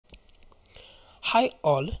Hi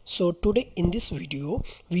all, so today in this video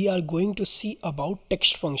we are going to see about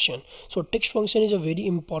text function. So text function is a very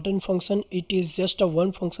important function. It is just a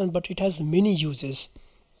one function but it has many uses.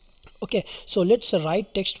 Okay, so let's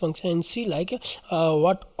write text function and see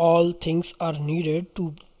what all things are needed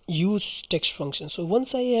to use text function. So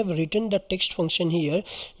once I have written the text function here,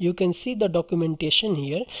 you can see the documentation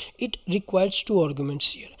here. It requires two arguments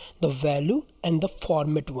here, the value and the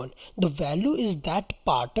format one. The value is that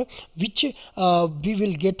part which we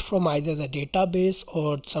will get from either the database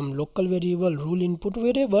or some local variable, rule input,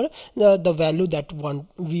 wherever the value that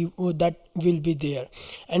will be there.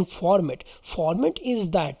 And format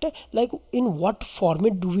is that like in what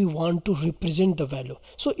format do we want to represent the value.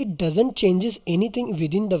 So it doesn't changes anything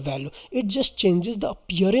within the value, it just changes the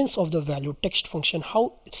appearance of the value. Text function,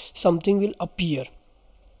 how something will appear.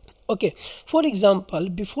 Okay, for example,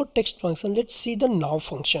 before text function, let's see the now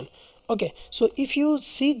function. Okay, so if you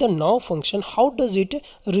see the now function, how does it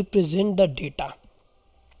represent the data?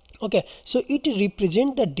 Okay, so it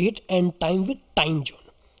represent the date and time with time zone.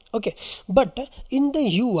 Okay, but in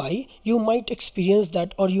the UI you might experience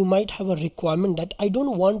that, or you might have a requirement that I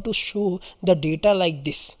don't want to show the data like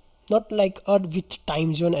this, not like with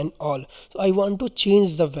time zone and all. So I want to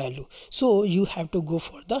change the value, so you have to go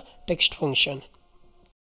for the text function.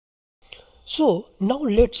 So now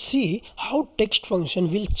let's see how text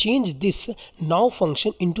function will change this now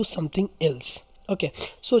function into something else. Okay,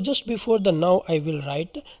 so just before the now I will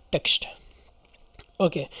write text.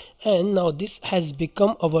 Okay, and now this has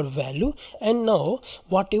become our value, and now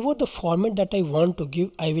whatever the format that I want to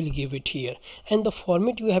give, I will give it here, and the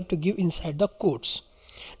format you have to give inside the quotes.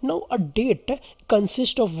 Now a date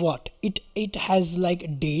consists of what? It has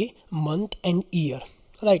like day, month and year,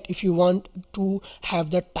 right? If you want to have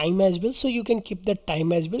the time as well, so you can keep the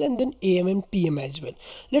time as well, and then AM and PM as well.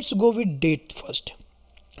 Let's go with date first,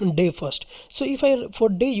 day first. So if I, for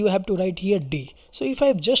day you have to write here D. So if I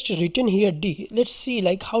have just written here D, let's see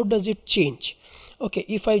like how does it change. Okay,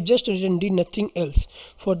 if I just written D, nothing else,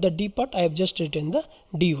 for the D part I have just written the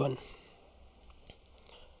D1.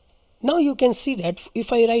 Now you can see that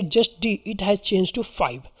if I write just D, it has changed to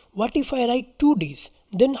 5. What if I write 2 Ds?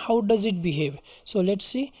 Then how does it behave? So let's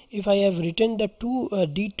see, if I have written the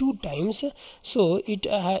D 2 times, so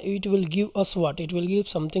it will give us what? It will give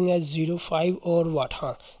something as 0.5 or what?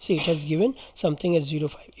 See, it has given something as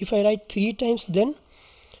 0.5. If I write 3 times, then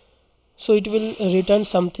so it will return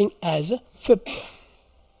something as 5th.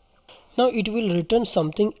 Now it will return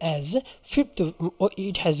something as 5th, or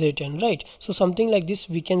it has written, right? So something like this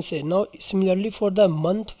we can say. Now similarly for the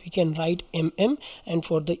month we can write MM, and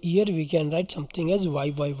for the year we can write something as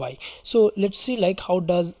YYY. So let's see like how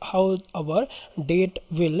our date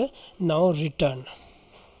will now return.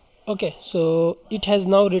 Okay, so it has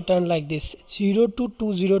now returned like this, 0 to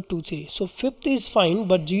 2023. So 5th is fine,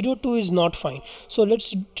 but 02 is not fine. So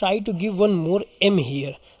let's try to give one more M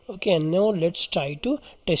here. Okay, and now let's try to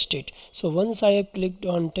test it. So once I have clicked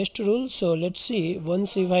on test rule, so let's see,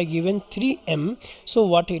 once if I given 3M, so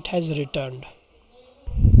what it has returned.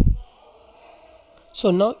 So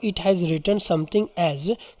now it has written something as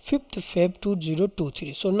 5th Feb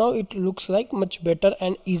 2023. So now it looks like much better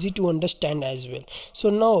and easy to understand as well. So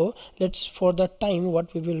now let's, for the time,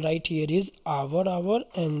 what we will write here is hour,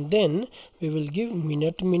 and then we will give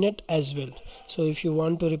minute as well. So if you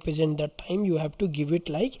want to represent the time, you have to give it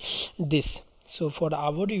like this. So for the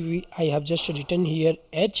hour I have just written here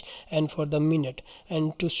H, and for the minute,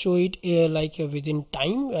 and to show it within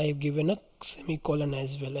time, I have given a semicolon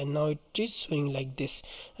as well, and now it is showing like this.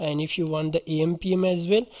 And if you want the AM PM as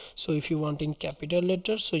well, so if you want in capital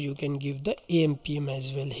letters, so you can give the AM PM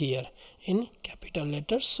as well here in capital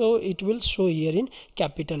letters, so it will show here in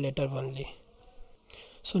capital letter only.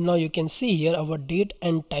 So now you can see here our date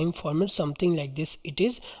and time format, something like this it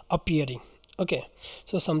is appearing. Okay,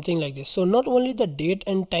 so something like this. So not only the date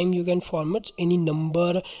and time you can format, any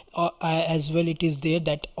number as well it is there,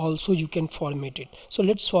 that also you can format it. So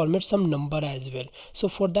let's format some number as well. So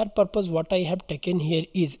for that purpose what I have taken here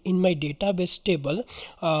is, in my database table,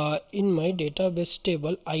 I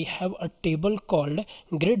have a table called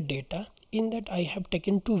grid data. In that I have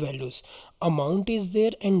taken two values, amount is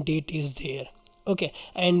there and date is there. Okay,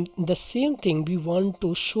 and the same thing we want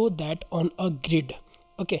to show that on a grid.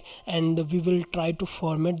 Okay, and we will try to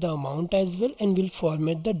format the amount as well, and we'll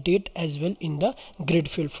format the date as well in the grid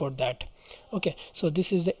field for that. Okay, so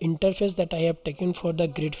this is the interface that I have taken for the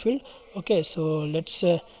grid field. Okay, so let's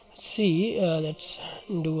see, let's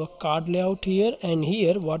do a card layout here, and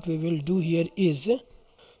here what we will do here is,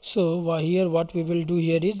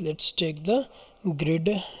 let's take the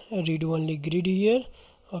grid, read only grid here.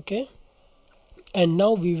 Okay, and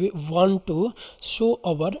now we want to show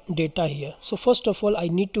our data here. So first of all I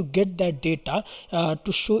need to get that data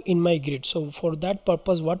to show in my grid. So for that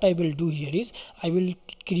purpose what I will do here is I will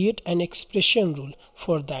create an expression rule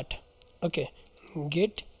for that. Okay,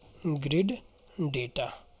 get grid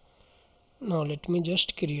data. Now let me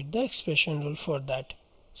just create the expression rule for that.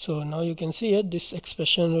 So now you can see here this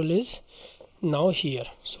expression rule is now here.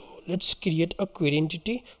 So let's create a query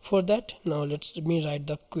entity for that. Now let me write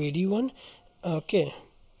the query one. Okay,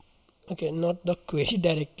 not the query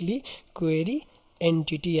directly, query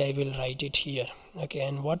entity I will write it here. Okay,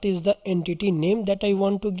 and what is the entity name that I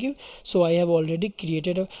want to give? So I have already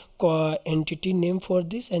created a entity name for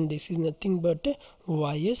this, and this is nothing but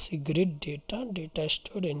ys grid data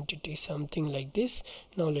stored entity, something like this.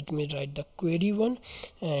 Now let me write the query one,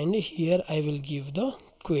 and here I will give the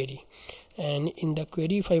query. And in the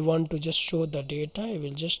query, if I want to just show the data, I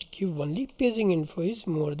will just give only paging info is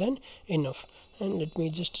more than enough. And let me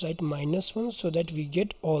just write -1 so that we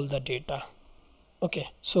get all the data. Okay,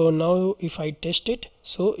 so now if I test it,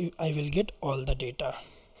 so I will get all the data.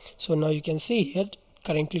 So now you can see here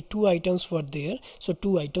currently 2 items were there, so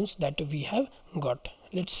 2 items that we have got.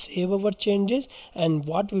 Let's save our changes, and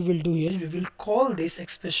what we will do here, we will call this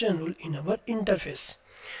expression rule in our interface.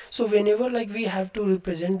 So whenever like we have to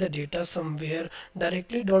represent the data somewhere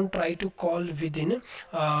directly, don't try to call within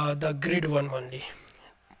the grid one only.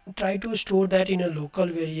 Try to store that in a local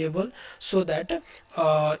variable so that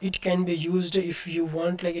it can be used if you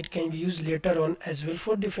want, like it can be used later on as well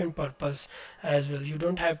for different purpose as well. You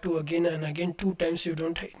don't have to again and again 2 times, you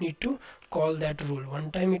don't need to call that rule.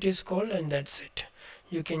 One time it is called and that's it.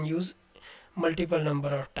 You can use multiple number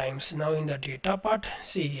of times. Now in the data part,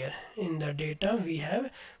 see here in the data we have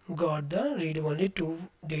got the read only to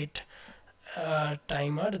date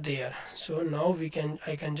time are there. So now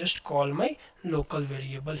I can just call my local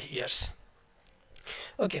variable here.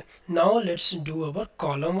 Okay, now let's do our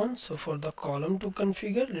column one. So for the column to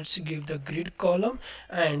configure, let's give the grid column,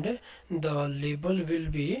 and the label will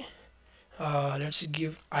be let's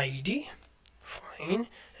give id. Fine.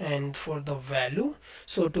 And for the value,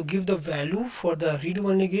 so to give the value for the read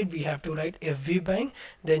only grid, we have to write fvbang,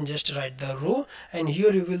 then just write the row, and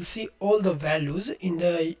here you will see all the values in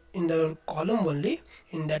the column only,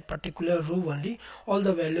 in that particular row only all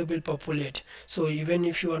the value will populate. So even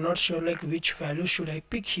if you are not sure like which value should I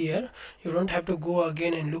pick here, you don't have to go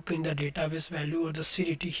again and look in the database value or the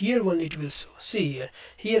CDT. Here only it will show. See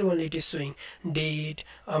here only it is showing date,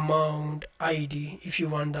 amount, id. If you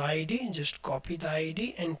want the id, just copy the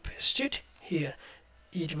id and paste it here.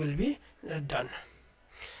 It will be done.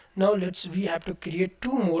 Now we have to create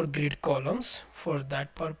 2 more grid columns for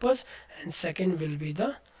that purpose, and second will be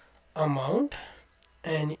the amount,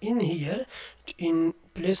 and in here in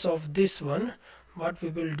place of this one what we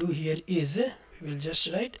will do here is we will just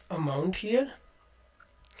write amount here,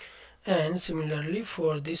 and similarly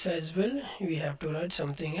for this as well we have to write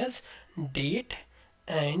something as date,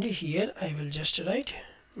 and here I will just write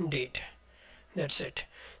date. That's it.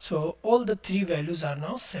 So all the 3 values are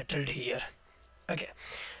now settled here. Okay,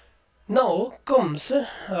 now comes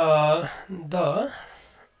the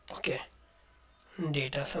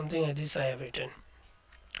data, something like this I have written.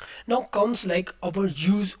 Now comes like our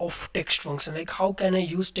use of text function, like how can I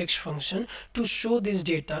use text function to show this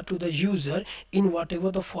data to the user in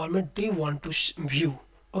whatever the format they want to view.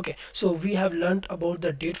 Okay, so we have learned about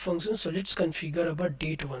the date function, so let's configure our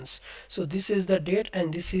date once. So this is the date,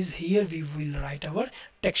 and this is here we will write our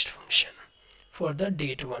text function for the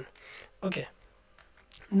date one. Okay,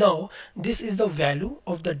 now this is the value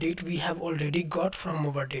of the date we have already got from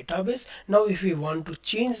our database. Now if we want to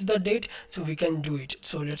change the date, so we can do it.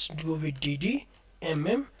 So let's go with dd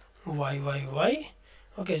yyyy.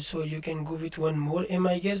 Okay, so you can go with one more m,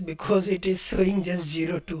 I guess, because it is showing just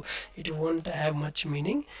 02, it won't have much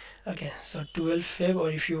meaning. Okay, so 12 Feb,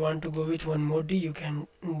 or if you want to go with one more d, you can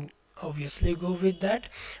obviously go with that.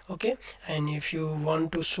 Okay, and if you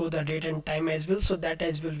want to show the date and time as well, so that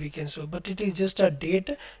as well we can show, but it is just a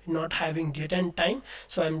date, not having date and time,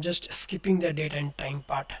 so I'm just skipping the date and time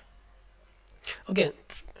part. Okay,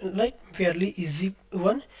 like fairly easy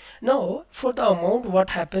one. Now for the amount,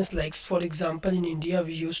 what happens, like for example in India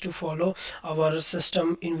we used to follow our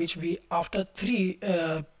system in which we after three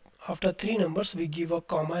numbers we give a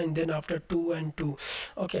comma, and then after 2 and 2.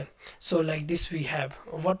 Okay, so like this we have.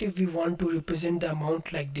 What if we want to represent the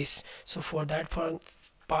amount like this? So for that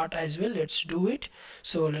part as well, let's do it.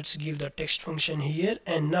 So let's give the text function here,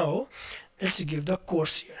 and now let's give the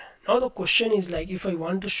course here. Now the question is like, if I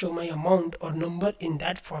want to show my amount or number in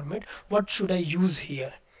that format, what should I use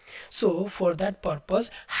here? So for that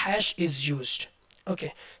purpose hash is used.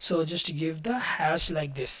 Okay, so just give the hash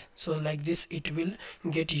like this, so like this it will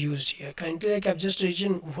get used here. Currently like I've just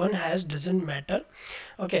written one hash, doesn't matter.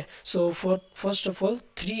 Okay, so for first of all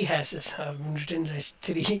three hashes I've written as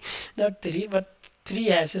three not three but three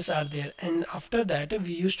hashes are there, and after that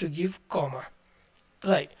we used to give comma,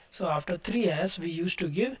 right? So after three hash we used to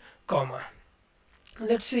give comma.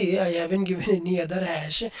 Let's see, I haven't given any other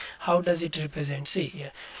hash. How does it represent? See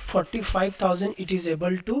here, 45,000 it is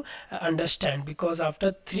able to understand, because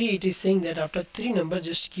after 3 it is saying that after 3 number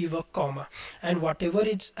just give a comma, and whatever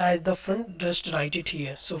it's at the front just write it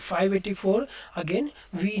here. So 584, again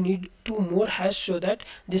we need two more hash, so that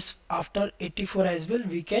this after 84 as well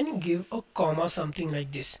we can give a comma, something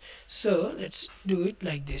like this. So let's do it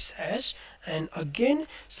like this hash, and again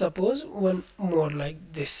suppose one more like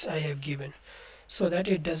this I have given, so that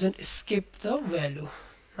it doesn't skip the value.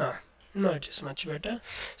 Now it is much better.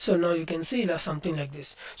 So now you can see something like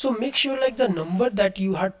this. So make sure like the number that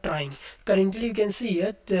you are trying. Currently you can see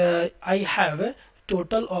here I have a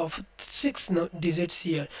total of 6 digits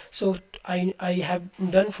here, so I have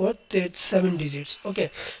done for 7 digits.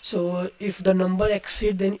 Okay, so if the number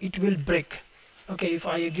exceed, then it will break. Okay, if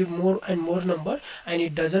I give more and more number and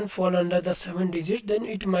it doesn't fall under the 7 digits, then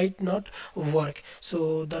it might not work.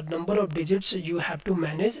 So the number of digits you have to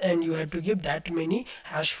manage, and you have to give that many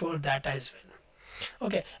hash for that as well.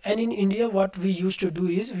 Okay, and in India what we used to do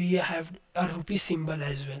is we have a rupee symbol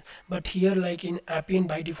as well, but here like in Appian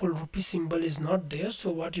by default rupee symbol is not there. So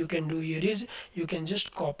what you can do here is you can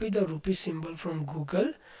just copy the rupee symbol from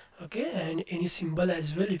Google, okay, and any symbol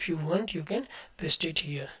as well if you want you can paste it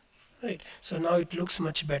here, right? So now it looks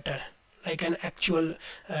much better, like an actual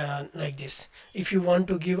like this. If you want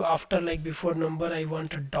to give after like before number, I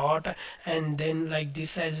want a dot, and then like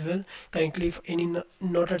this as well. Currently if any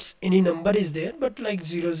not any number is there, but like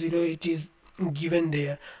 00 it is given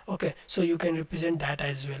there. Okay, so you can represent that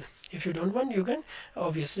as well. If you don't want, you can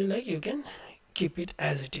obviously like you can keep it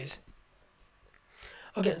as it is.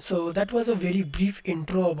 Okay, so that was a very brief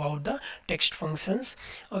intro about the text functions.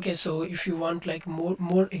 Okay, so if you want like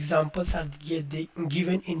more examples are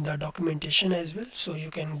given in the documentation as well, so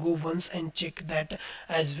you can go once and check that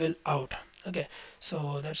as well out. Okay,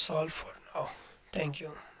 so that's all for now. Thank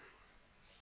you.